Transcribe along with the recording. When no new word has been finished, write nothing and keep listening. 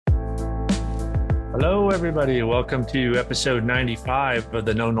Hello, everybody. Welcome to episode 95 of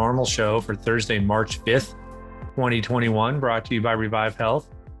the No Normal Show for Thursday, March 5th, 2021, brought to you by Revive Health.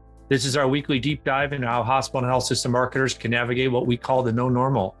 This is our weekly deep dive into how hospital and health system marketers can navigate what we call the no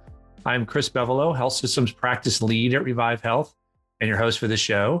normal. I'm Chris Bevolo, health systems practice lead at Revive Health, and your host for the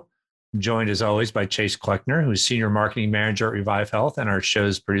show. I'm joined as always by Chase Kleckner, who's senior marketing manager at Revive Health and our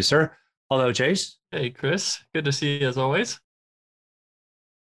show's producer. Hello, Chase. Hey, Chris. Good to see you as always.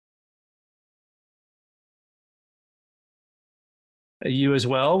 You as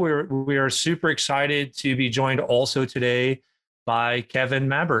well. We are super excited to be joined also today by Kevin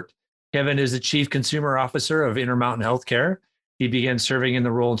Mabert. Kevin is the Chief Consumer Officer of Intermountain Healthcare. He began serving in the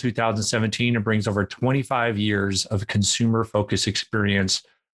role in 2017 and brings over 25 years of consumer-focused experience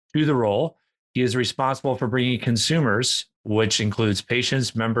to the role. He is responsible for bringing consumers, which includes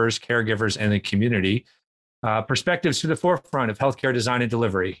patients, members, caregivers, and the community, perspectives to the forefront of healthcare design and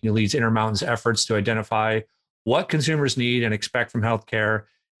delivery. He leads Intermountain's efforts to identify what consumers need and expect from healthcare,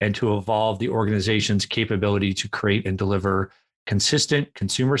 and to evolve the organization's capability to create and deliver consistent,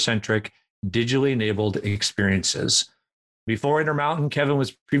 consumer-centric, digitally enabled experiences. Before Intermountain, Kevin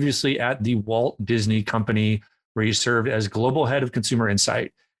was previously at the Walt Disney Company, where he served as global head of consumer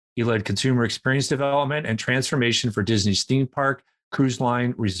insight. He led consumer experience development and transformation for Disney's theme park, cruise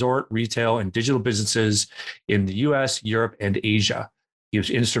line, resort, retail, and digital businesses in the US, Europe, and Asia. He was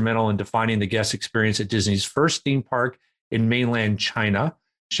instrumental in defining the guest experience at Disney's first theme park in mainland China,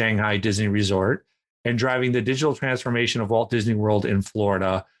 Shanghai Disney Resort, and driving the digital transformation of Walt Disney World in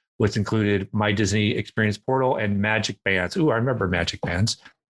Florida, which included My Disney Experience Portal and Magic Bands. Ooh, I remember Magic Bands.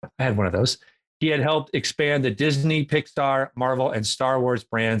 I had one of those. He had helped expand the Disney, Pixar, Marvel, and Star Wars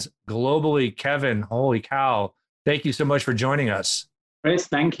brands globally. Kevin, holy cow. Thank you so much for joining us. Chris,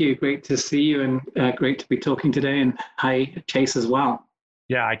 thank you. Great to see you and great to be talking today. And hi, Chase, as well.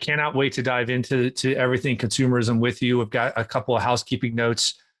 Yeah, I cannot wait to dive into everything consumerism with you. We've got a couple of housekeeping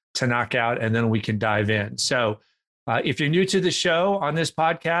notes to knock out, and then we can dive in. So if you're new to the show, on this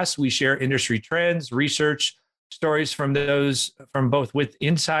podcast, we share industry trends, research, stories from those from both with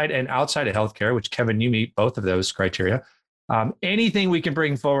inside and outside of healthcare, which, Kevin, you meet both of those criteria. Anything we can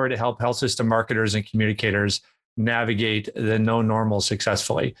bring forward to help health system marketers and communicators navigate the no normal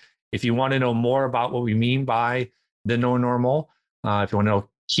successfully. If you want to know more about what we mean by the no normal, if you want to know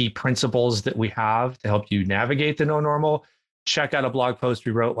key principles that we have to help you navigate the no normal, check out a blog post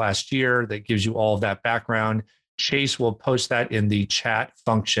we wrote last year that gives you all of that background. Chase will post that in the chat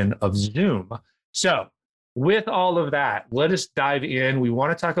function of Zoom. So with all of that, let us dive in. We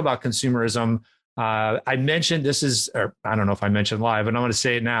want to talk about consumerism. I mentioned this is, or I don't know if I mentioned live, but I'm going to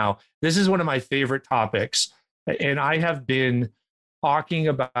say it now. This is one of my favorite topics. And I have been talking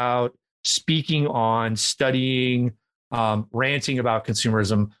about, speaking on, studying, ranting about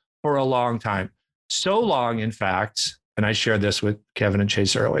consumerism for a long time. So long, in fact, and I shared this with Kevin and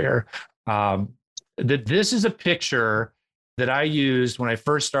Chase earlier, that this is a picture that I used when I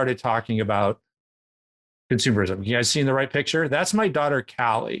first started talking about consumerism. You guys seen the right picture? That's my daughter,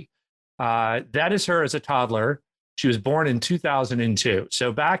 Callie. That is her as a toddler. She was born in 2002.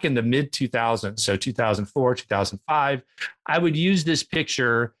 So back in the mid 2000s, so 2004, 2005, I would use this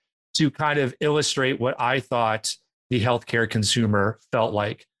picture to kind of illustrate what I thought the healthcare consumer felt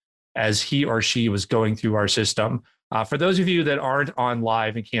like as he or she was going through our system. For those of you that aren't on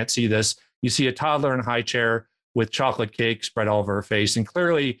live and can't see this, you see a toddler in a high chair with chocolate cake spread all over her face. And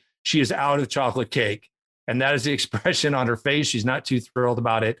clearly she is out of chocolate cake. And that is the expression on her face. She's not too thrilled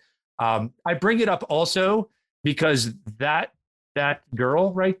about it. I bring it up also because that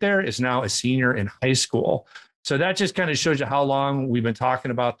girl right there is now a senior in high school. So that just kind of shows you how long we've been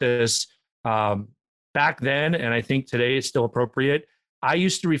talking about this. Back then, and I think today it's still appropriate, I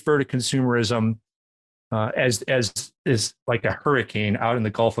used to refer to consumerism as like a hurricane out in the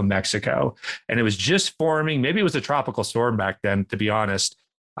Gulf of Mexico. And it was just forming. Maybe it was a tropical storm back then, to be honest.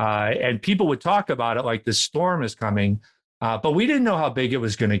 And people would talk about it like this storm is coming, but we didn't know how big it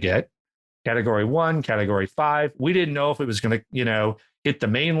was going to get. Category 1, Category 5. We didn't know if it was going to, hit the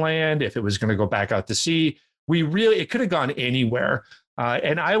mainland, if it was going to go back out to sea. It could have gone anywhere.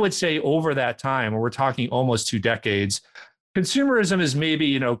 And I would say over that time, we're talking almost 2 decades, consumerism has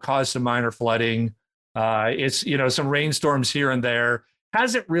maybe, caused some minor flooding. It's, some rainstorms here and there.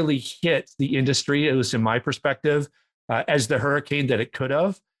 Hasn't really hit the industry, at least in my perspective, as the hurricane that it could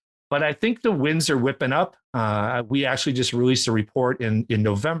have. But I think the winds are whipping up. We actually just released a report in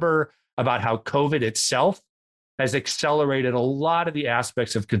November about how COVID itself has accelerated a lot of the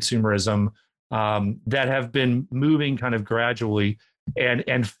aspects of consumerism that have been moving kind of gradually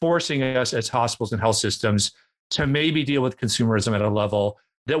and forcing us as hospitals and health systems to maybe deal with consumerism at a level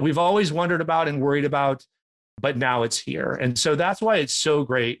that we've always wondered about and worried about, but now it's here. And so that's why it's so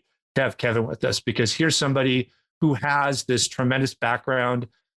great to have Kevin with us, because here's somebody who has this tremendous background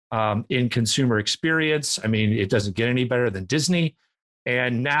in consumer experience. I mean, it doesn't get any better than Disney,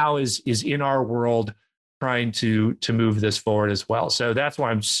 and now is in our world trying to move this forward as well. So that's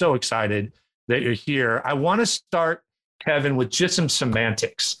why I'm so excited that you're here. I want to start, Kevin, with just some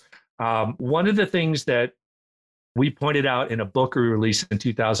semantics. One of the things that we pointed out in a book we released in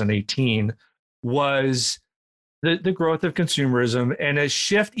 2018 was the growth of consumerism and a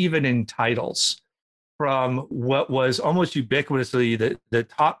shift even in titles from what was almost ubiquitously the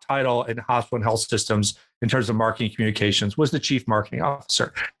top title in hospital and health systems in terms of marketing communications was the chief marketing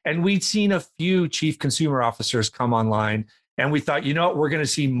officer. And we'd seen a few chief consumer officers come online, and we thought, you know what, we're going to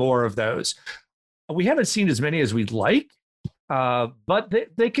see more of those. We haven't seen as many as we'd like, but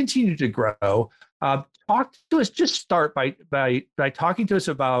they continue to grow. Talk to us, just start by talking to us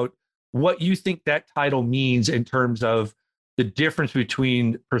about what you think that title means in terms of the difference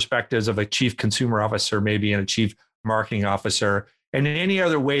between perspectives of a chief consumer officer maybe and a chief marketing officer, and in any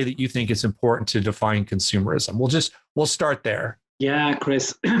other way that you think it's important to define consumerism. We'll start there. Yeah,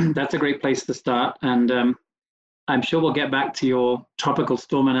 Chris, that's a great place to start. And I'm sure we'll get back to your tropical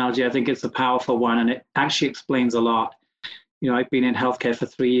storm analogy. I think it's a powerful one, and it actually explains a lot. You know, I've been in healthcare for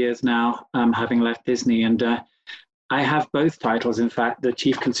 3 years now, having left Disney, and I have both titles, in fact, the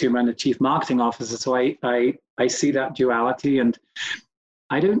chief consumer and the chief marketing officer. So I see that duality, and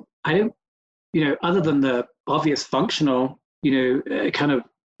I don't, you know, other than the obvious functional, you know, kind of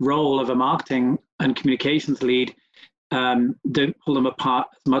role of a marketing and communications lead, don't pull them apart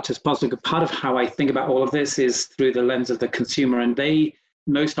as much as possible. Part of how I think about all of this is through the lens of the consumer, and they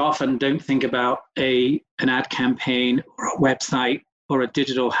most often don't think about an ad campaign or a website or a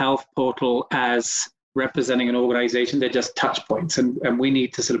digital health portal as representing an organization. They're just touch points, and we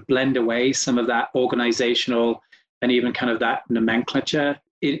need to sort of blend away some of that organizational and even kind of that nomenclature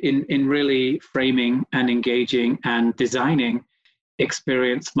in really framing and engaging and designing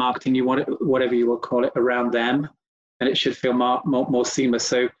experience marketing, you want it, whatever you will call it, around them, and it should feel more seamless.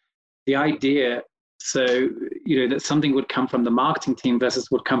 So the idea, so you know, that something would come from the marketing team versus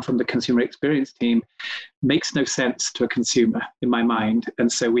would come from the consumer experience team makes no sense to a consumer in my mind.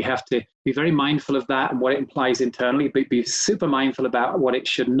 And so we have to be very mindful of that and what it implies internally, but be super mindful about what it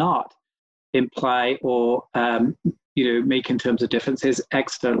should not imply or you know, make in terms of differences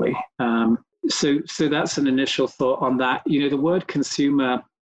externally. So that's an initial thought on that. You know, the word consumer,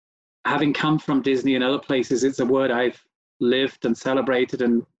 having come from Disney and other places, it's a word I've lived and celebrated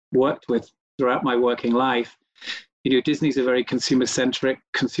and worked with throughout my working life. You know, Disney's a very consumer-centric,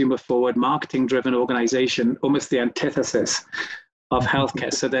 consumer-forward, marketing-driven organization, almost the antithesis of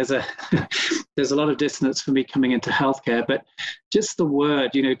healthcare. So there's a lot of dissonance for me coming into healthcare, but just the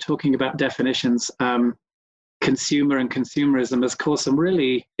word, you know, talking about definitions, consumer and consumerism has caused some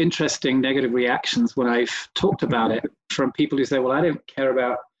really interesting negative reactions when I've talked about it from people who say, well, I don't care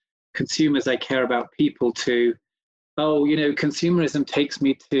about consumers, I care about people, to, oh, you know, consumerism takes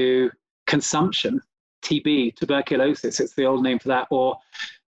me to consumption, TB, tuberculosis, it's the old name for that, or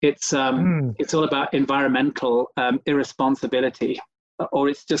it's all about environmental irresponsibility, or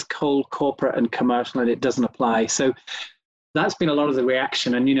it's just cold corporate and commercial and it doesn't apply. So that's been a lot of the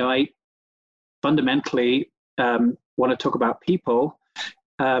reaction. And, you know, I fundamentally want to talk about people,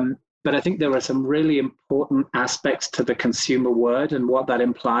 but I think there are some really important aspects to the consumer word and what that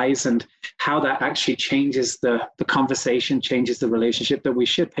implies and how that actually changes the conversation, changes the relationship that we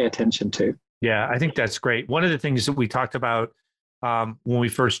should pay attention to. Yeah, I think that's great. One of the things that we talked about when we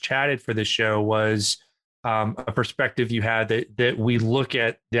first chatted for this show was a perspective you had that we look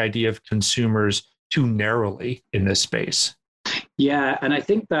at the idea of consumers too narrowly in this space. Yeah, and I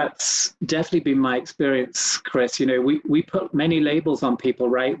think that's definitely been my experience, Chris. You know, we put many labels on people,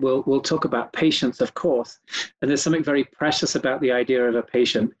 right? We'll talk about patients, of course, and there's something very precious about the idea of a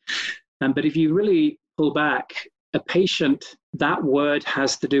patient. But if you really pull back, a patient, that word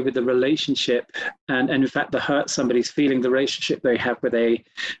has to do with the relationship and in fact, the hurt somebody's feeling, the relationship they have with a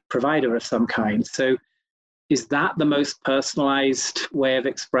provider of some kind. So is that the most personalized way of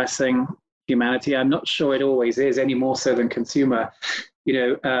expressing humanity? I'm not sure it always is, any more so than consumer.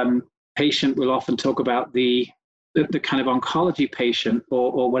 You know, patient will often talk about the kind of oncology patient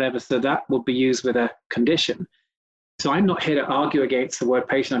or whatever, so that will be used with a condition. So I'm not here to argue against the word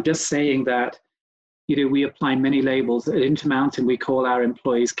patient. I'm just saying that, you know, we apply many labels. At Intermountain, we call our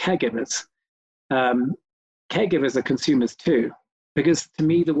employees caregivers. Caregivers are consumers too, because to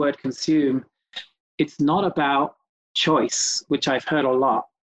me, the word consume, it's not about choice, which I've heard a lot.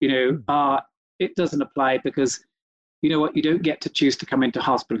 You know, it doesn't apply because you know what, you don't get to choose to come into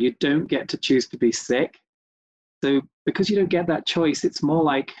hospital. You don't get to choose to be sick. So because you don't get that choice, it's more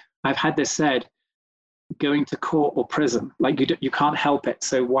like, I've had this said, going to court or prison. Like you can't help it.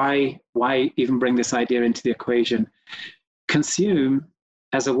 So why even bring this idea into the equation? Consume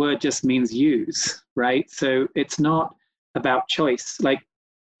as a word just means use, right? So it's not about choice. Like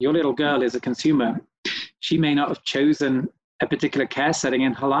your little girl is a consumer. She may not have chosen a particular care setting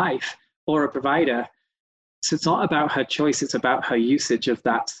in her life or a provider. So it's not about her choice, it's about her usage of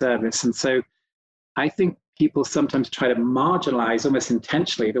that service. And so I think people sometimes try to marginalize almost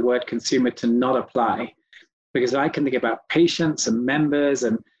intentionally the word consumer to not apply. Because I can think about patients and members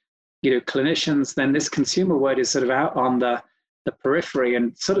and clinicians, then this consumer word is sort of out on the periphery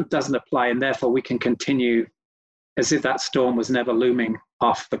and sort of doesn't apply. And therefore we can continue as if that storm was never looming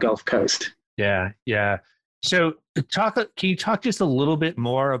off the Gulf Coast. Yeah. So can you talk just a little bit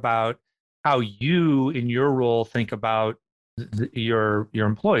more about how you in your role think about your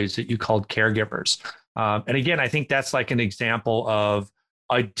employees that you called caregivers? And again, I think that's like an example of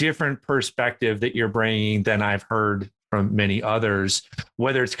a different perspective that you're bringing than I've heard from many others,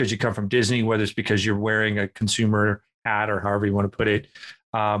 whether it's because you come from Disney, whether it's because you're wearing a consumer hat or however you want to put it.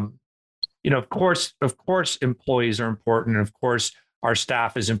 Of course, employees are important. And of course, our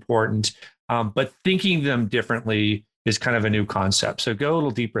staff is important. But thinking them differently is kind of a new concept. So go a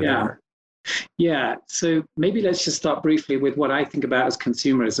little deeper there. Yeah. So maybe let's just start briefly with what I think about as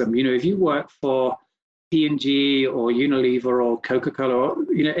consumerism. If you work for P&G or Unilever or Coca-Cola or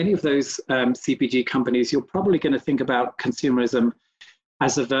any of those CPG companies, you're probably going to think about consumerism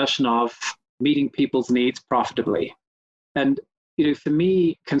as a version of meeting people's needs profitably. And for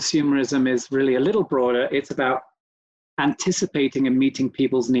me, consumerism is really a little broader. It's about anticipating and meeting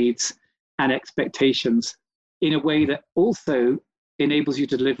people's needs and expectations in a way that also enables you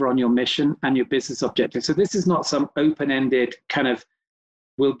to deliver on your mission and your business objectives. So this is not some open-ended kind of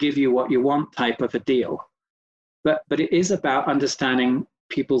we'll give you what you want type of a deal. But it is about understanding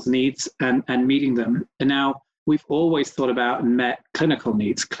people's needs and meeting them. And now we've always thought about and met clinical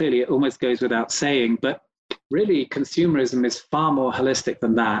needs. Clearly, it almost goes without saying, but really consumerism is far more holistic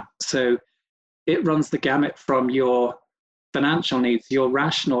than that. So it runs the gamut from your financial needs, your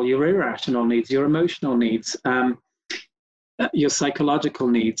rational, your irrational needs, your emotional needs, your psychological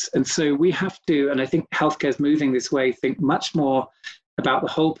needs. And so we have to, and I think healthcare is moving this way, think much more about the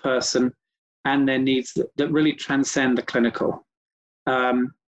whole person and their needs that really transcend the clinical. And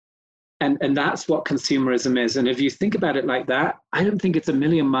that's what consumerism is. And if you think about it like that, I don't think it's a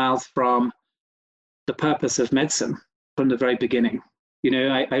million miles from the purpose of medicine from the very beginning.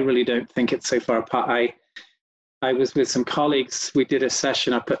 I really don't think it's so far apart. I was with some colleagues. We did a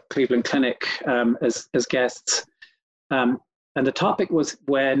session up at Cleveland Clinic as guests. And the topic was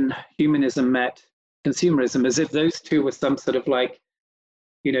when humanism met consumerism, as if those two were some sort of like,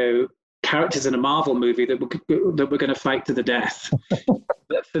 characters in a Marvel movie that were going to fight to the death.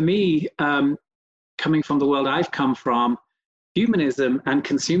 But for me, coming from the world I've come from, humanism and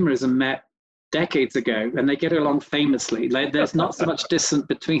consumerism met decades ago, and they get along famously. There's not so much distance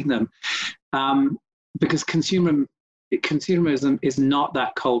between them, because consumerism is not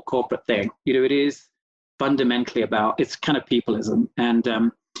that cold corporate thing. It is fundamentally about, it's kind of peopleism.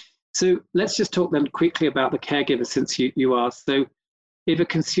 And so let's just talk then quickly about the caregiver, since you asked. So if a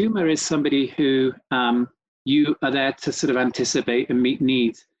consumer is somebody who you are there to sort of anticipate and meet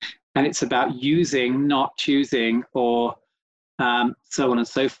needs, and it's about using, not choosing, or so on and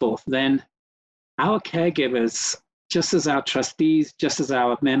so forth, then our caregivers, just as our trustees, just as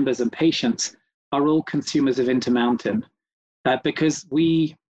our members and patients, are all consumers of Intermountain, because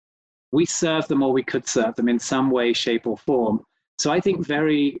we serve them, or we could serve them in some way, shape, or form. So I think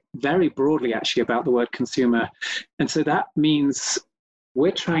very, very broadly actually about the word consumer. And so that means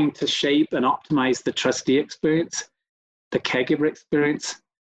we're trying to shape and optimize the trustee experience, the caregiver experience,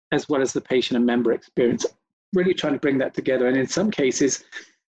 as well as the patient and member experience, really trying to bring that together. And in some cases,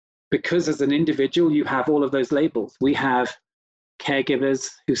 because as an individual, you have all of those labels. We have caregivers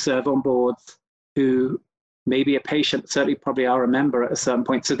who serve on boards, who maybe a patient, certainly probably are a member at a certain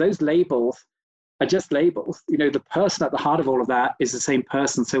point. So those labels are just labels. The person at the heart of all of that is the same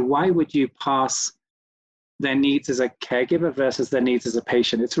person. So why would you pass their needs as a caregiver versus their needs as a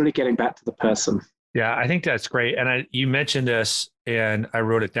patient? It's really getting back to the person. Yeah, I think that's great. And you mentioned this, and I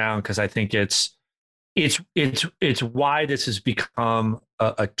wrote it down because I think it's why this has become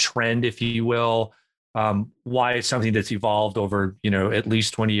a trend, if you will. Why it's something that's evolved over at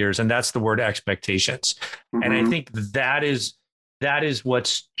least 20 years, and that's the word expectations. Mm-hmm. And I think that is that is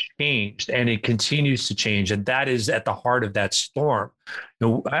what's changed, and it continues to change. And that is at the heart of that storm.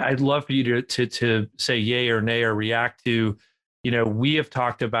 I'd love for you to say yay or nay or react to, we have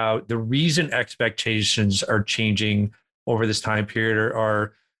talked about the reason expectations are changing over this time period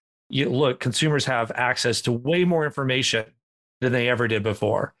are look, consumers have access to way more information than they ever did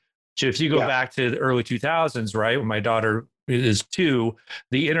before. So if you go back to the early 2000s, right, when my daughter is 2,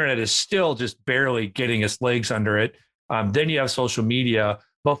 the internet is still just barely getting its legs under it. Then you have social media.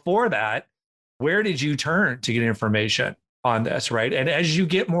 Before that, where did you turn to get information on this, right? And as you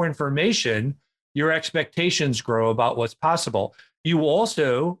get more information, your expectations grow about what's possible. You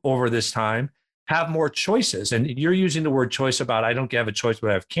also, over this time, have more choices. And you're using the word choice about, I don't have a choice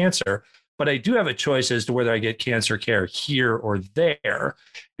when I have cancer, but I do have a choice as to whether I get cancer care here or there.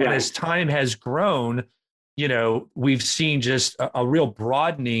 And as time has grown, we've seen just a real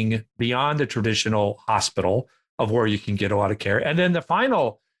broadening beyond the traditional hospital of where you can get a lot of care. And then the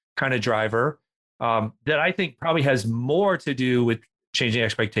final kind of driver that I think probably has more to do with changing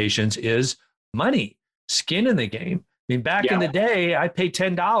expectations is money, skin in the game. I mean, back in the day, I paid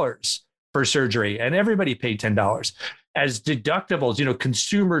 $10 for surgery, and everybody paid $10. As deductibles,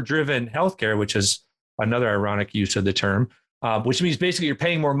 consumer-driven healthcare, which is another ironic use of the term, which means basically you're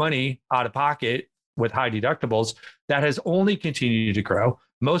paying more money out of pocket with high deductibles, that has only continued to grow.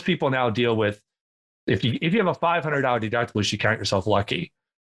 Most people now deal with, if you have a $500 deductible, you should count yourself lucky.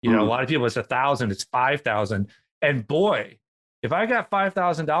 A lot of people, it's $1,000, it's $5,000. And boy, if I got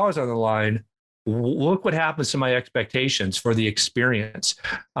 $5,000 on the line, look what happens to my expectations for the experience.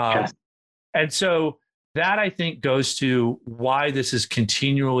 And so that, I think, goes to why this is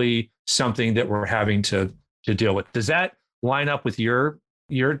continually something that we're having to deal with. Does that line up with your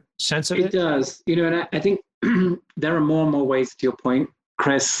sense of it? It does. And I think there are more and more ways, to your point,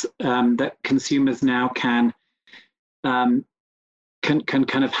 Chris, that consumers now can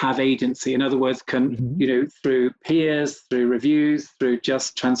kind of have agency. In other words, through peers, through reviews, through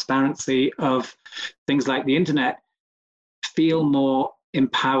just transparency of things like the internet, feel more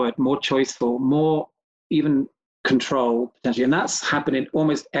empowered, more choiceful, more even control potentially. And that's happened in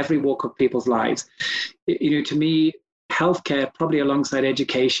almost every walk of people's lives. To me, healthcare, probably alongside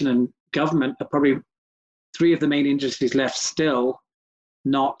education and government, are probably 3 of the main industries left still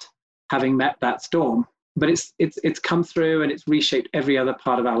not having met that storm. But it's come through and it's reshaped every other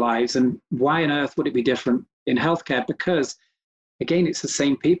part of our lives. And why on earth would it be different in healthcare? Because again, it's the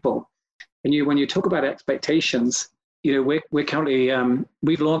same people. And when you talk about expectations, we're currently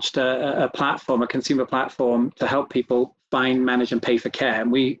we've launched a platform, a consumer platform, to help people find, manage, and pay for care.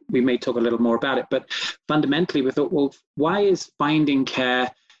 And we may talk a little more about it. But fundamentally, we thought, well, why is finding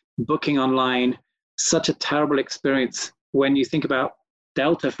care, booking online, such a terrible experience when you think about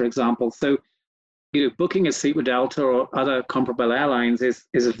Delta, for example? So booking a seat with Delta or other comparable airlines is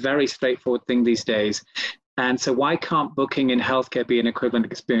a very straightforward thing these days. And so why can't booking in healthcare be an equivalent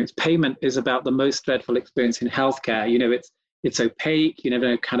experience? Payment is about the most dreadful experience in healthcare. It's opaque. You never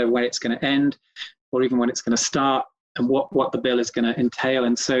know kind of where it's going to end or even when it's going to start and what the bill is going to entail.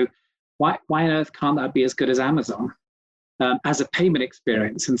 And so why on earth can't that be as good as Amazon as a payment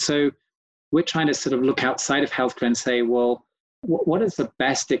experience? And so we're trying to sort of look outside of healthcare and say, well, what is the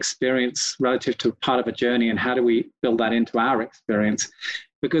best experience relative to part of a journey, and how do we build that into our experience?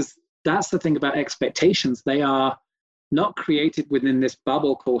 Because that's the thing about expectations. They are not created within this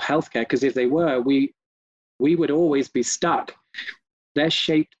bubble called healthcare, because if they were, we would always be stuck. They're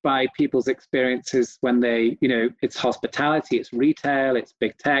shaped by people's experiences when they, it's hospitality, it's retail, it's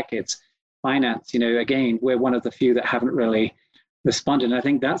big tech, it's finance. Again, we're one of the few that haven't really responded. And I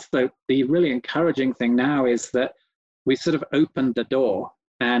think that's the really encouraging thing now, is that we sort of opened the door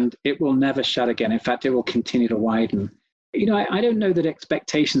and it will never shut again. In fact, it will continue to widen. I don't know that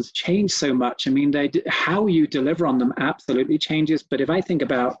expectations change so much. I mean, how you deliver on them absolutely changes. But if I think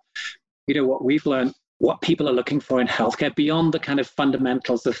about, what we've learned, what people are looking for in healthcare beyond the kind of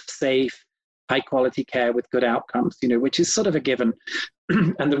fundamentals of safe, high quality care with good outcomes, which is sort of a given.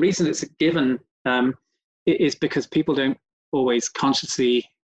 And the reason it's a given is because people don't always consciously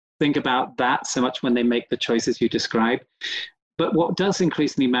think about that so much when they make the choices you describe. But what does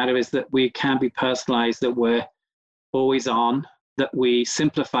increasingly matter is that we can be personalized, that we're always on, that we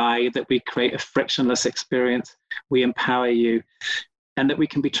simplify, that we create a frictionless experience, we empower you, and that we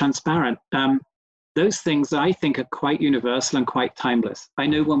can be transparent. Those things I think are quite universal and quite timeless. I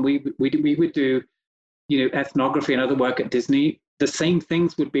know when we would do, ethnography and other work at Disney, the same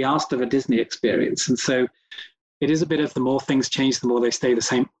things would be asked of a Disney experience. And so it is a bit of the more things change, the more they stay the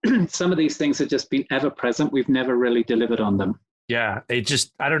same. Some of these things have just been ever present. We've never really delivered on them. Yeah,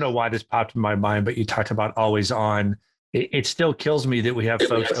 I don't know why this popped in my mind, but you talked about always on. it still kills me that we have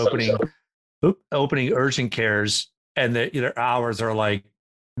folks opening urgent cares and that their hours are like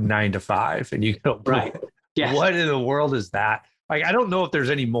 9 to 5, and you go, Right. Yes. What in the world is that? Like, I don't know if there's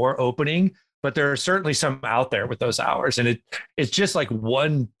any more opening, but there are certainly some out there with those hours. And it's just like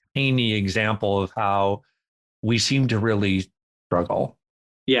one tiny example of how we seem to really struggle.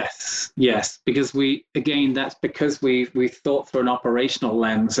 Yes, yes, because that's because we thought through an operational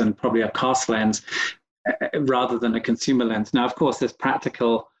lens and probably a cost lens rather than a consumer lens. Now, of course, there's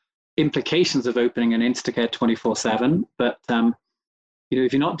practical implications of opening an Instacare 24/7, but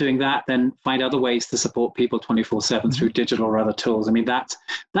if you're not doing that, then find other ways to support people 24/7 through digital or other tools. I mean, that's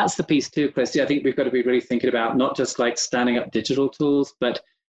the piece too, Chris. I think we've got to be really thinking about not just like standing up digital tools, but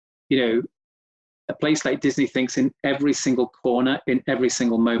a place like Disney thinks in every single corner, in every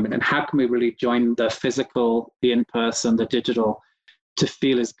single moment. And how can we really join the physical, the in-person, the digital to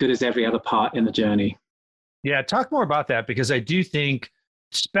feel as good as every other part in the journey? Yeah, talk more about that, because I do think,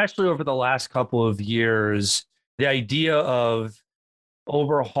 especially over the last couple of years, the idea of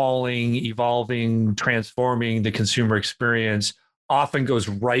overhauling, evolving, transforming the consumer experience often goes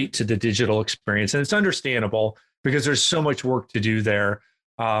right to the digital experience. And it's understandable because there's so much work to do there.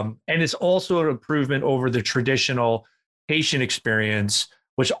 And it's also an improvement over the traditional patient experience,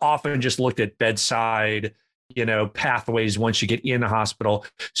 which often just looked at bedside, pathways once you get in the hospital.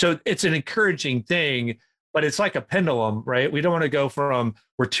 So it's an encouraging thing, but it's like a pendulum, right? We don't want to go from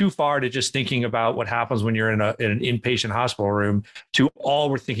we're too far to just thinking about what happens when you're in an inpatient hospital room to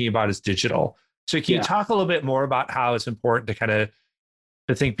all we're thinking about is digital. So can you talk a little bit more about how it's important to kind of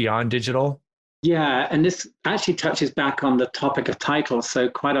to think beyond digital? Yeah, and this actually touches back on the topic of titles. So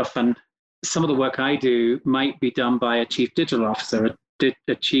quite often, some of the work I do might be done by a chief digital officer,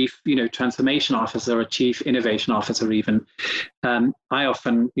 a chief, transformation officer, a chief innovation officer even. I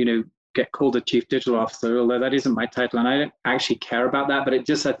often, get called a chief digital officer, although that isn't my title, and I don't actually care about that, but it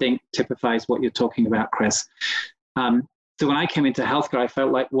just, I think, typifies what you're talking about, Chris. So when I came into healthcare, I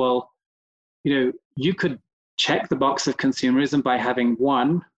felt like, well, you could check the box of consumerism by having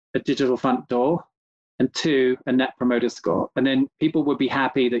one, a digital front door, and two, a net promoter score. And then people would be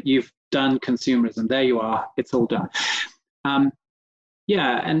happy that you've done consumerism. There you are, it's all done. At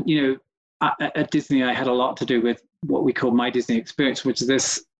Disney, I had a lot to do with what we call My Disney Experience, which is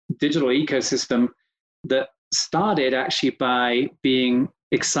this digital ecosystem that started actually by being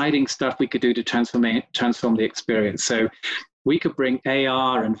exciting stuff we could do to transform the experience. So we could bring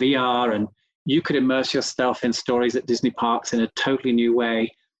AR and VR, and you could immerse yourself in stories at Disney parks in a totally new way.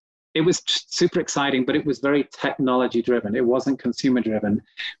 It was super exciting, but it was very technology driven. It wasn't consumer driven.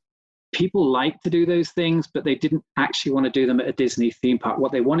 People like to do those things, but they didn't actually want to do them at a Disney theme park.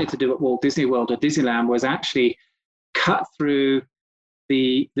 What they wanted to do at Walt Disney World or Disneyland was actually cut through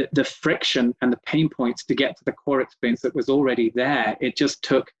the friction and the pain points to get to the core experience that was already there. It just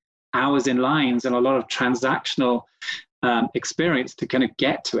took hours in lines and a lot of transactional experience to kind of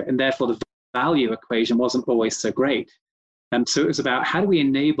get to it. And therefore, the value equation wasn't always so great. So it was about how do we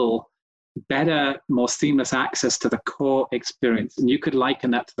enable better, more seamless access to the core experience. And you could liken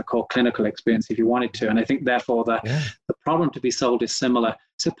that to the core clinical experience if you wanted to. And I think therefore the problem to be solved is similar.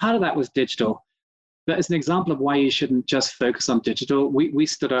 So part of that was digital. But as an example of why you shouldn't just focus on digital, we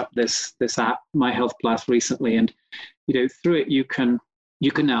stood up this app, My Health Plus, recently. And through it you can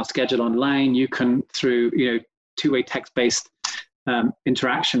now schedule online. You can, through two-way text-based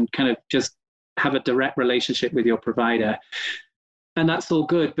interaction, kind of just have a direct relationship with your provider. And that's all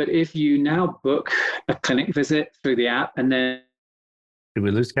good. But if you now book a clinic visit through the app and then... Did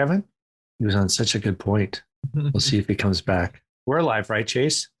we lose Kevin? He was on such a good point. We'll see if he comes back. We're live, right,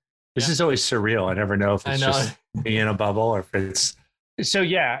 Chase? This is always surreal. I never know if it's just me in a bubble or if it's... So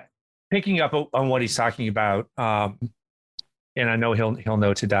yeah, picking up on what he's talking about, and I know he'll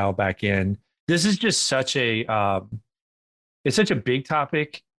know to dial back in. This is just such a... it's such a big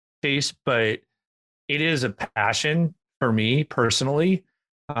topic, Chase, but it is a passion for me personally,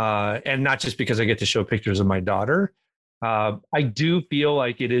 and not just because I get to show pictures of my daughter. I do feel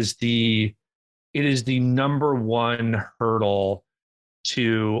like it is the number one hurdle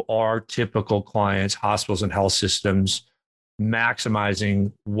to our typical clients, hospitals and health systems,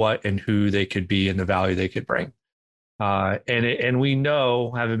 maximizing what and who they could be and the value they could bring. And we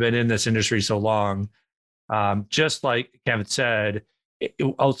know, having been in this industry so long, just like Kevin said,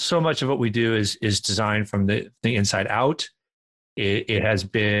 so much of what we do is designed from the inside out. It has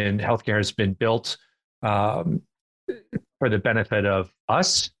been, healthcare has been built for the benefit of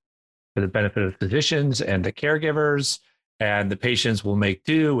us, for the benefit of physicians and the caregivers, and the patients will make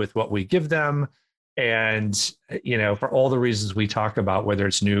do with what we give them. And, for all the reasons we talk about, whether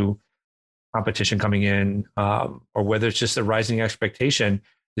it's new competition coming in, or whether it's just a rising expectation,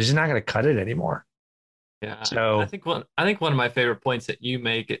 they're just not going to cut it anymore. Yeah. So I think one of my favorite points that you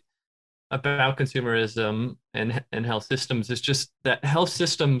make about consumerism and health systems is just that health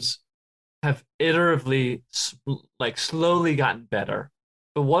systems have iteratively slowly gotten better.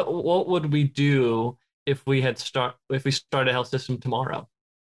 But what would we do if we start a health system tomorrow?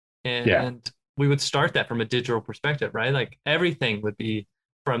 And we would start that from a digital perspective, right? Like everything would be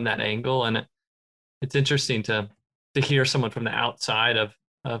from that angle. And it's interesting to hear someone from the outside of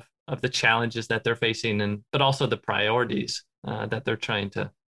the challenges that they're facing, but also the priorities that they're trying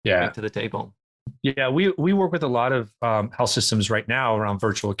to bring to the table. Yeah, we work with a lot of health systems right now around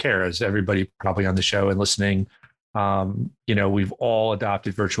virtual care, as everybody probably on the show and listening. We've all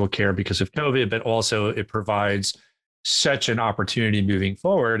adopted virtual care because of COVID, but also it provides such an opportunity moving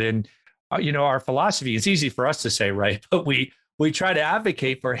forward. And our philosophy, it's easy for us to say, right? But we try to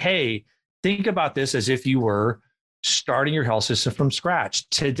advocate for, hey, think about this as if you were starting your health system from scratch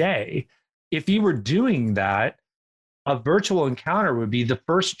today. If you were doing that, a virtual encounter would be the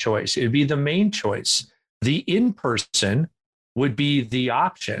first choice. It would be the main choice. The in-person would be the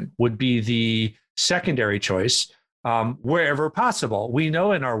option, would be the secondary choice, wherever possible. We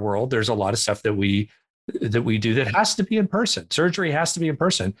know in our world, there's a lot of stuff that we do that has to be in person. Surgery has to be in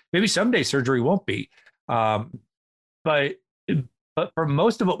person. Maybe someday surgery won't be. But for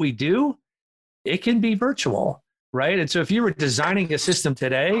most of what we do, it can be virtual, right? And so if you were designing a system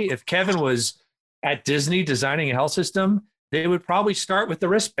today, if Kevin was at Disney designing a health system, they would probably start with the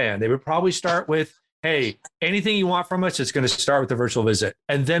wristband. They would probably start with, hey, anything you want from us, it's going to start with the virtual visit.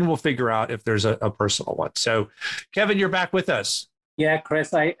 And then we'll figure out if there's a personal one. So Kevin, you're back with us. Yeah,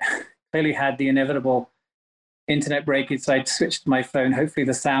 Chris, I clearly had the inevitable internet breakage, so I switched to my phone. Hopefully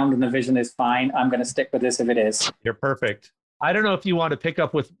the sound and the vision is fine. I'm going to stick with this if it is. You're perfect. I don't know if you want to pick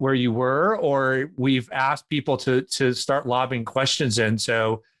up with where you were, or we've asked people to start lobbing questions in.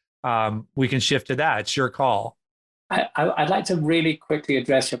 So we can shift to that. It's your call. I'd like to really quickly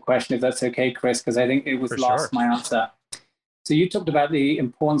address your question, if that's okay, Chris, because I think it was lost my answer. So you talked about the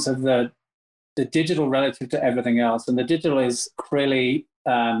importance of the digital relative to everything else, and the digital is clearly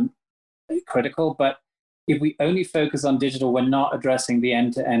critical. But if we only focus on digital, we're not addressing the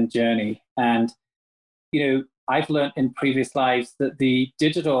end-to-end journey. And I've learned in previous lives that the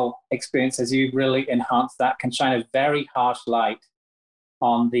digital experience, as you really enhance that, can shine a very harsh light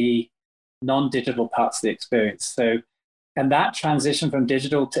on the non-digital parts of the experience. So, and that transition from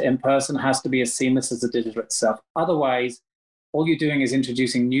digital to in-person has to be as seamless as the digital itself. Otherwise, all you're doing is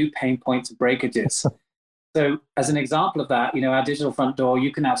introducing new pain points and breakages. So as an example of that, our digital front door,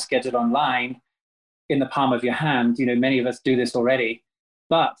 you can now schedule online in the palm of your hand. Many of us do this already.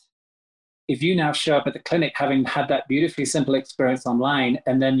 But if you now show up at the clinic having had that beautifully simple experience online,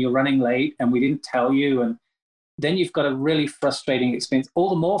 and then you're running late and we didn't tell you, and then you've got a really frustrating experience, all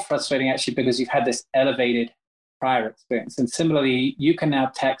the more frustrating actually because you've had this elevated prior experience. And similarly, you can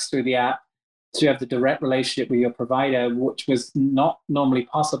now text through the app, so you have the direct relationship with your provider, which was not normally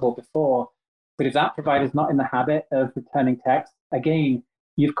possible before. But if that provider is not in the habit of returning text, again,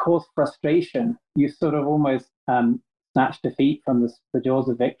 you've caused frustration. You sort of almost snatch defeat from the jaws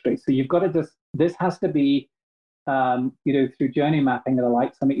of victory. So you've got to this has to be, through journey mapping and the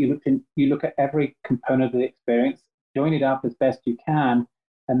like, something you look at every component of the experience, join it up as best you can,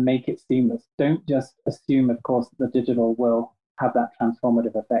 and make it seamless. Don't just assume, of course, that the digital will have that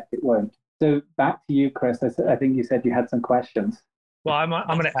transformative effect. It won't. So back to you, Chris. I think you said you had some questions. Well, I'm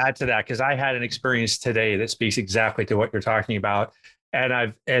going to add to that because I had an experience today that speaks exactly to what you're talking about.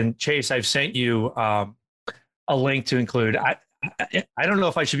 And Chase, I've sent you a link to include. I don't know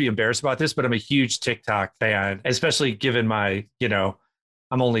if I should be embarrassed about this, but I'm a huge TikTok fan, especially given my,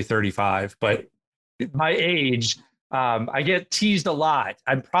 I'm only 35, but my age, I get teased a lot.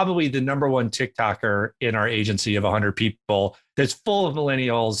 I'm probably the number one TikToker in our agency of 100 people that's full of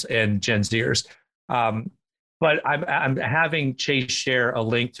millennials and Gen Zers. But I'm having Chase share a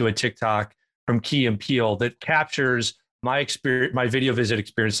link to a TikTok from Key and Peele that captures my experience, my video visit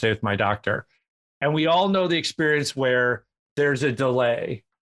experience today with my doctor. And we all know the experience where there's a delay.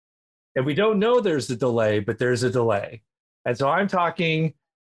 And we don't know there's a delay, but there's a delay. And so I'm talking,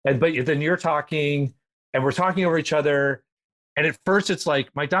 but then you're talking, and we're talking over each other. And at first it's like,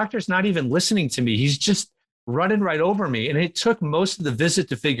 my doctor's not even listening to me. He's just running right over me. And it took most of the visit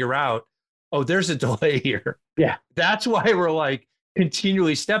to figure out, oh, there's a delay here. Yeah. That's why we're like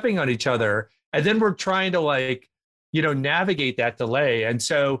continually stepping on each other. And then we're trying to navigate that delay. And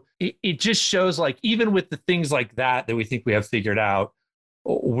so it just shows, like, even with the things like that we think we have figured out,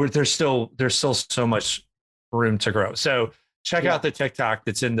 there's still so much room to grow. So check out the TikTok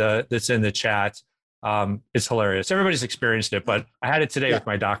that's in the chat. It's hilarious. Everybody's experienced it, but I had it today with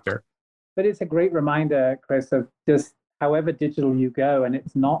my doctor. But it's a great reminder, Chris, of just however digital you go. And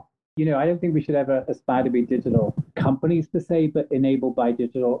it's not, I don't think we should ever aspire to be digital companies per se, but enabled by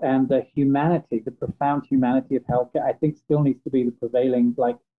digital. And the humanity, the profound humanity of healthcare, I think still needs to be the prevailing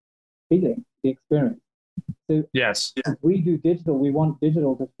feeling, the experience. So yes, if we do digital, we want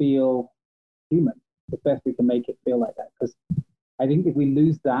digital to feel human, the best we can make it feel like that. Because I think if we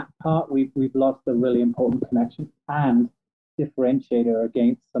lose that part, we've lost a really important connection and differentiator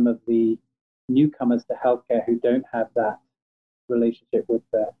against some of the newcomers to healthcare who don't have that relationship with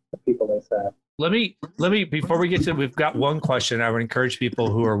the people they serve. Let me before we get to, we've got one question. I would encourage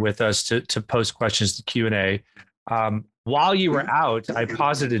people who are with us to post questions to Q&A. While you were out, I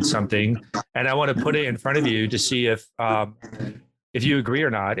posited something, and I want to put it in front of you to see if you agree or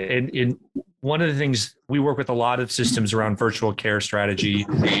not. And in one of the things, we work with a lot of systems around virtual care strategy,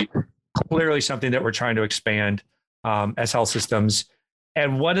 clearly something that we're trying to expand as health systems.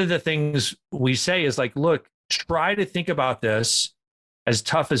 And one of the things we say is look, try to think about this, as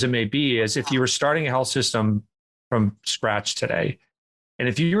tough as it may be, as if you were starting a health system from scratch today. And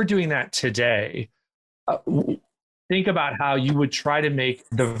if you were doing that today, think about how you would try to make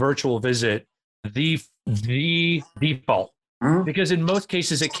the virtual visit the default. Because in most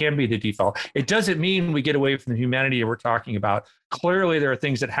cases, it can be the default. It doesn't mean we get away from the humanity we're talking about. Clearly, there are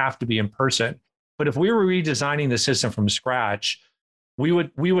things that have to be in person. But if we were redesigning the system from scratch, we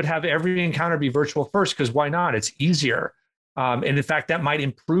would have every encounter be virtual first, because why not? It's easier. And in fact, that might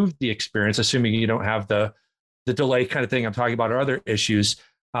improve the experience, assuming you don't have the delay kind of thing I'm talking about or other issues.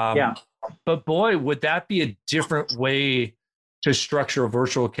 But boy, would that be a different way to structure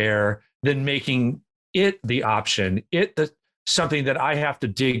virtual care than making it the option, something that I have to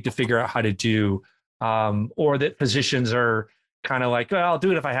dig to figure out how to do, or that physicians are kind of well, I'll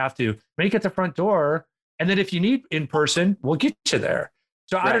do it if I have to. Make it the front door. And then if you need in person, we'll get you there.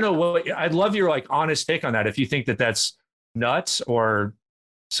 So I don't know I'd love your honest take on that. If you think that that's nuts or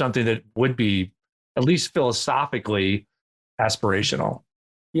something that would be at least philosophically aspirational.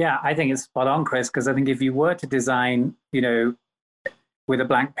 Yeah, I think it's spot on, Chris, because I think if you were to design, with a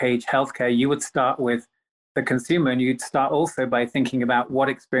blank page healthcare, you would start with the consumer, and you'd start also by thinking about what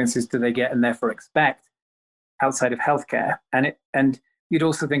experiences do they get and therefore expect outside of healthcare. And you'd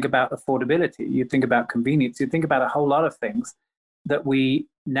also think about affordability. You'd think about convenience. You'd think about a whole lot of things that we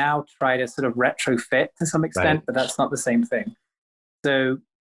now try to sort of retrofit to some extent, but that's not the same thing. So,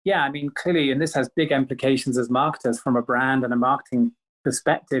 yeah, I mean, clearly, and this has big implications as marketers from a brand and a marketing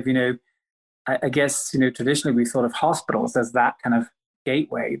perspective. I guess, traditionally we thought of hospitals as that kind of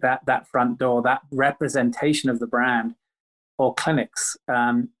gateway, that front door, that representation of the brand, or clinics,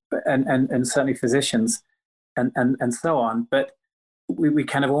 and certainly physicians, and so on. But we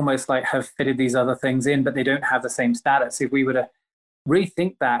kind of almost have fitted these other things in, but they don't have the same status. If we were to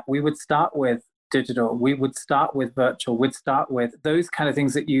rethink that, we would start with digital, we would start with virtual, we'd start with those kind of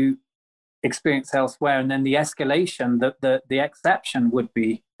things that you experience elsewhere, and then the escalation, the exception would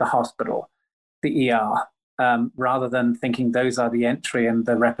be the hospital, the ER, rather than thinking those are the entry and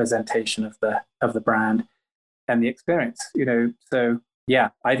the representation of the brand and the experience. So yeah,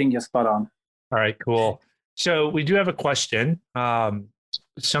 I think you're spot on. All right, cool. So we do have a question.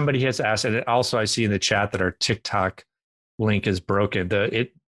 Somebody has asked, and also I see in the chat that our TikTok link is broken. The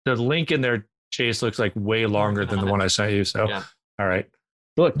link in there, Chase, looks way longer than the one I sent you. So, yeah. All right.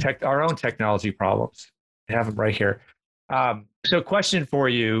 Look, our own technology problems. I have them right here. So question for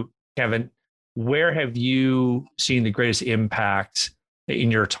you, Kevin, where have you seen the greatest impact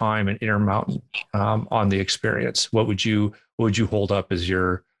in your time at Intermountain on the experience? What would you hold up as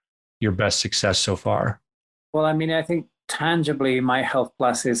your best success so far? Well, I mean, I think tangibly, My Health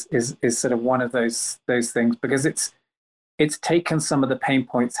Plus is sort of one of those things, because it's taken some of the pain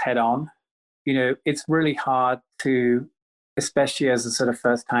points head on. It's really hard to, especially as a sort of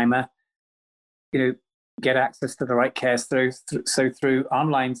first timer, get access to the right care through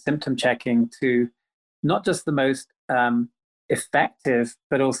online symptom checking to not just the most effective,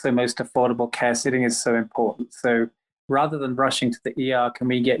 but also most affordable care sitting is so important. So rather than rushing to the ER, can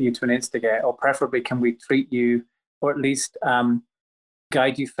we get you to an Instagate, or preferably can we treat you, or at least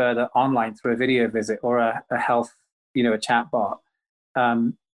guide you further online through a video visit or a health, a chat bot.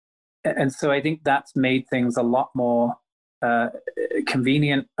 And so I think that's made things a lot more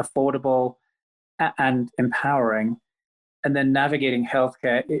convenient, affordable, and empowering. And then navigating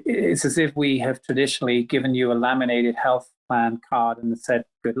healthcare, it's as if we have traditionally given you a laminated health plan card and said,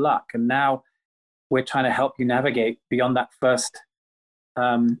 good luck. And now we're trying to help you navigate beyond that first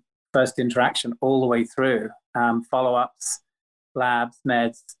interaction all the way through, follow-ups, labs,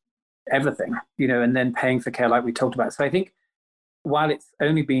 meds, everything, and then paying for care like we talked about. So I think while it's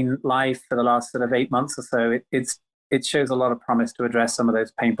only been live for the last sort of 8 months or so, it shows a lot of promise to address some of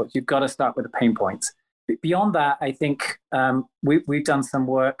those pain points. You've got to start with the pain points. Beyond that, I think we've done some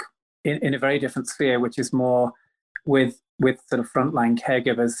work in a very different sphere, which is more with sort of frontline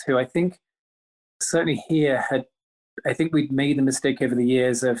caregivers who I think certainly here I think we'd made the mistake over the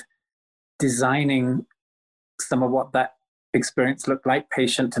years of designing some of what that experience looked like,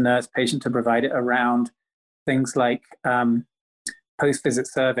 patient to nurse, patient to provider, around things like post-visit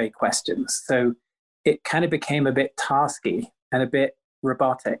survey questions. So it kind of became a bit tasky and a bit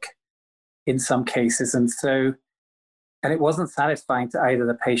robotic in some cases. And it wasn't satisfying to either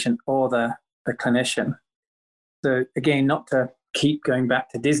the patient or the clinician. So again, not to keep going back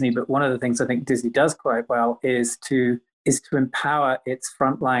to Disney, but one of the things I think Disney does quite well is to empower its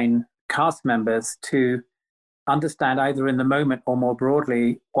frontline cast members to understand either in the moment or more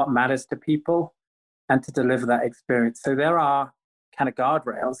broadly what matters to people and to deliver that experience. So there are kind of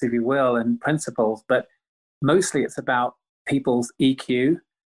guardrails, if you will, and principles, but mostly it's about people's EQ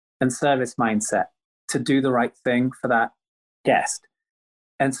and service mindset to do the right thing for that guest.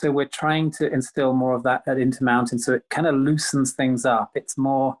 And so we're trying to instill more of that at Intermountain, so it kind of loosens things up. It's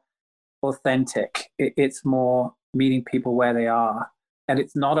more authentic. It's more meeting people where they are. And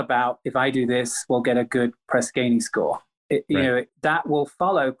it's not about, if I do this, we'll get a good Press Ganey score. That will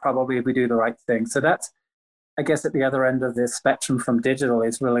follow probably if we do the right thing. So that's, I guess, at the other end of this spectrum from digital,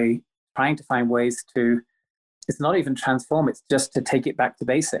 is really trying to find ways to, it's not even transform, it's just to take it back to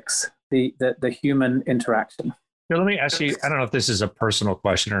basics, the human interaction. Now, let me ask you, I don't know if this is a personal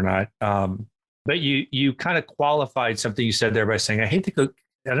question or not, but you kind of qualified something you said there by saying, I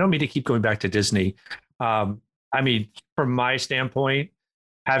don't mean to keep going back to Disney. I mean, from my standpoint,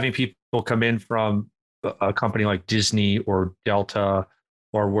 having people come in from a company like Disney or Delta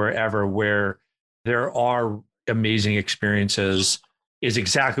or wherever where there are amazing experiences is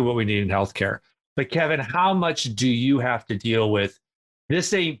exactly what we need in healthcare. But Kevin, how much do you have to deal with,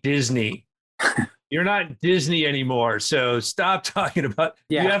 this ain't Disney? You're not Disney anymore. So stop talking about,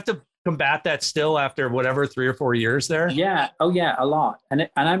 you have to combat that still after whatever 3 or 4 years there? Yeah. Oh yeah, a lot. And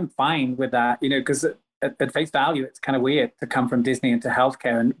I'm fine with that, because at face value, it's kind of weird to come from Disney into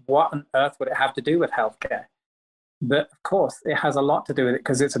healthcare, and what on earth would it have to do with healthcare? But of course, it has a lot to do with it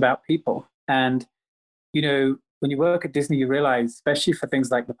because it's about people. And, when you work at Disney, you realize, especially for things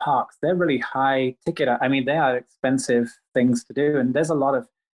like the parks, they're really high ticket. I mean, they are expensive things to do. And there's a lot of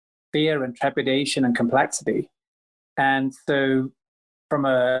fear and trepidation and complexity. And so from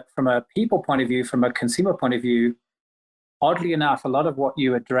a people point of view, from a consumer point of view, oddly enough, a lot of what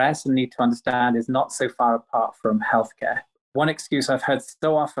you address and need to understand is not so far apart from healthcare. One excuse I've heard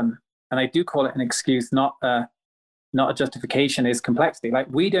so often, and I do call it an excuse, not a justification, is complexity. Like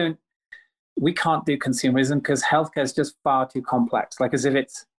we can't do consumerism because healthcare is just far too complex, like as if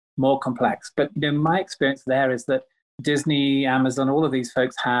it's more complex. But my experience there is that Disney, Amazon, all of these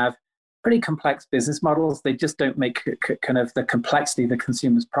folks have pretty complex business models. They just don't make kind of the complexity the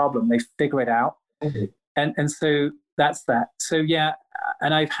consumer's problem. They figure it out. Mm-hmm. And so that's that. So yeah,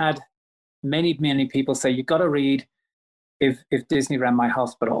 and I've had many people say, you've got to read If Disney Ran My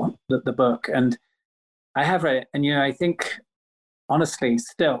Hospital, the book. And I have read it. And, I think, honestly,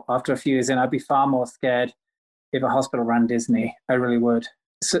 still, after a few years in, I'd be far more scared if a hospital ran Disney. I really would.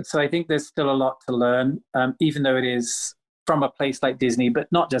 So I think there's still a lot to learn, even though it is from a place like Disney,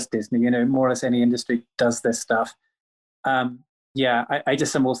 but not just Disney, more or less any industry does this stuff. I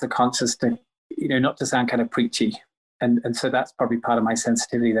just am also conscious to, not to sound kind of preachy. And so that's probably part of my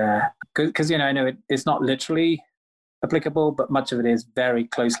sensitivity there. Because, I know it's not literally applicable, but much of it is very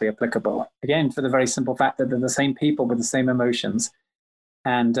closely applicable. Again, for the very simple fact that they're the same people with the same emotions.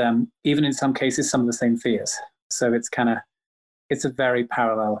 And even in some cases, some of the same fears. So it's a very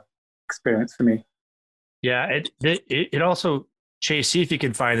parallel experience for me. Yeah, it also, Chase, see if you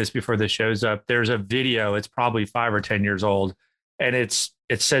can find this before this shows up. There's a video, it's probably 5 or 10 years old. And it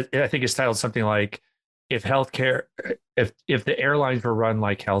said, I think it's titled something like, if the airlines were run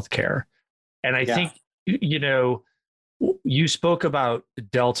like healthcare. And I think, you spoke about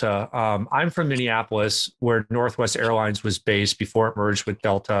Delta. I'm from Minneapolis, where Northwest Airlines was based before it merged with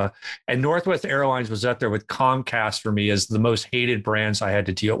Delta. And Northwest Airlines was up there with Comcast for me as the most hated brands I had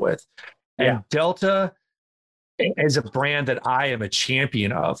to deal with. Yeah. And Delta is a brand that I am a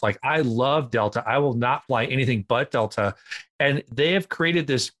champion of. Like, I love Delta. I will not fly anything but Delta. And they have created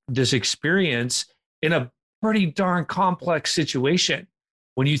this experience in a pretty darn complex situation.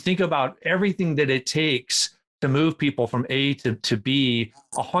 When you think about everything that it takes to move people from A to B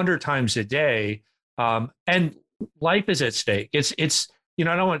 100 times a day. And life is at stake. It's, I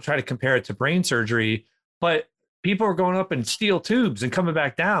don't want to try to compare it to brain surgery, but people are going up in steel tubes and coming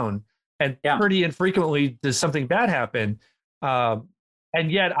back down, and pretty infrequently does something bad happen.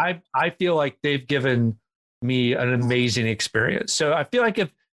 And yet I feel like they've given me an amazing experience. So I feel like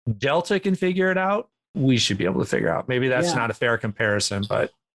if Delta can figure it out, we should be able to figure out. Maybe that's not a fair comparison,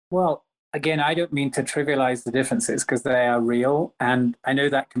 but. Well, again, I don't mean to trivialize the differences because they are real. And I know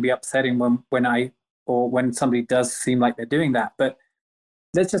that can be upsetting when somebody does seem like they're doing that. But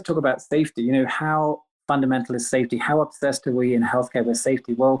let's just talk about safety. How fundamental is safety? How obsessed are we in healthcare with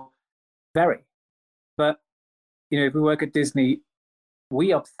safety? Well, very. But, if we work at Disney,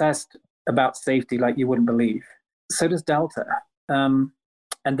 we obsessed about safety like you wouldn't believe. So does Delta.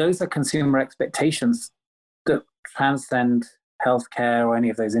 And those are consumer expectations that transcend healthcare or any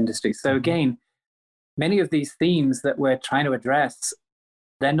of those industries. So again, many of these themes that we're trying to address,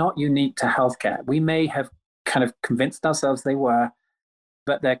 they're not unique to healthcare. We may have kind of convinced ourselves they were,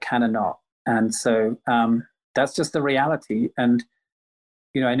 but they're kind of not. And so that's just the reality. And,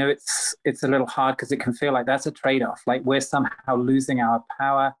 I know it's a little hard because it can feel like that's a trade-off, like we're somehow losing our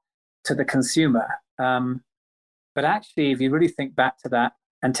power to the consumer. But actually, if you really think back to that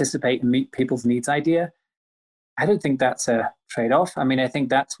anticipate and meet people's needs idea, I don't think that's a trade-off. I mean, I think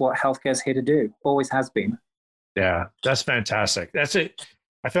that's what healthcare is here to do, always has been. Yeah, that's fantastic. That's it.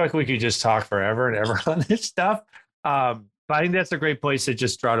 I feel like we could just talk forever and ever on this stuff. But I think that's a great place to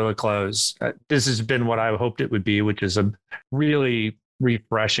just draw to a close. This has been what I hoped it would be, which is a really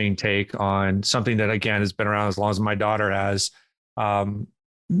refreshing take on something that, again, has been around as long as my daughter has.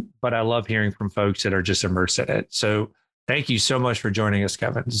 But I love hearing from folks that are just immersed in it. So thank you so much for joining us,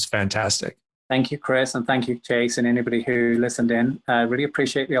 Kevin. This is fantastic. Thank you, Chris, and thank you, Chase, and anybody who listened in. I really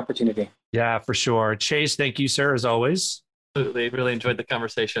appreciate the opportunity. Yeah, for sure. Chase, thank you, sir, as always. Absolutely. Really enjoyed the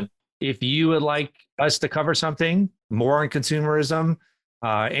conversation. If you would like us to cover something more on consumerism,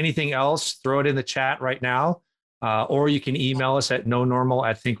 anything else, throw it in the chat right now. Or you can email us at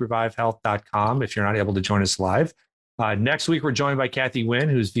nonormal@thinkrevivehealth.com if you're not able to join us live. Next week, we're joined by Kathy Wynn,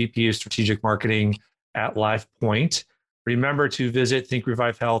 who's VP of Strategic Marketing at LifePoint. Remember to visit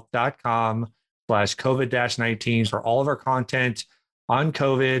thinkrevivehealth.com/COVID-19 for all of our content on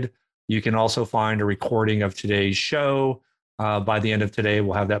COVID. You can also find a recording of today's show. By the end of today,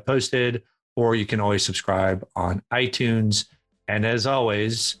 we'll have that posted, or you can always subscribe on iTunes. And as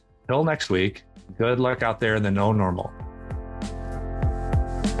always, till next week, good luck out there in the no normal.